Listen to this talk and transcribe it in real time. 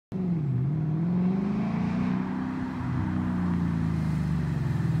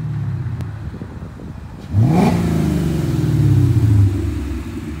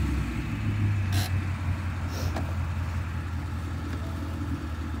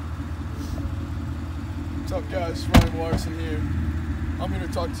What's up, guys? Ryan Larson here. I'm here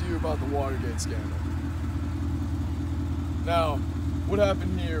to talk to you about the Watergate scandal. Now, what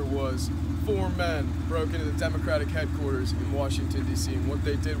happened here was 4 men broke into the Democratic headquarters in Washington, D.C., and what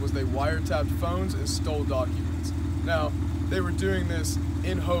they did was they wiretapped phones and stole documents. Now, they were doing this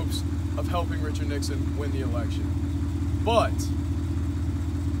in hopes of helping Richard Nixon win the election. But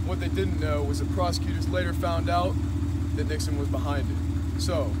what they didn't know was that prosecutors later found out that Nixon was behind it.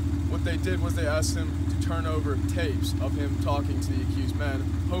 So, what they did was they asked him to turn over tapes of him talking to the accused men,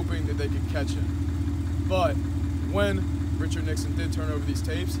 hoping that they could catch him. But when Richard Nixon did turn over these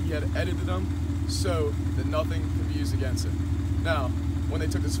tapes, he had edited them so that nothing could be used against him. Now, when they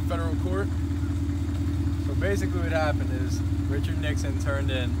took this to federal court, so basically what happened is Richard Nixon turned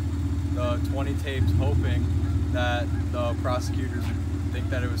in the 20 tapes hoping that the prosecutors would think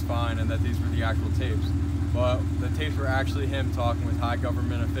that it was fine and that these were the actual tapes. But the tapes were actually him talking with high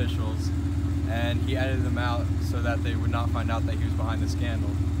government officials, and he edited them out so that they would not find out that he was behind the scandal.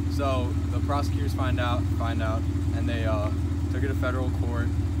 So the prosecutors find out, and they took it to federal court,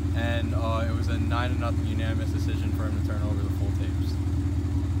 and it was a 9-0 unanimous decision for him to turn over the full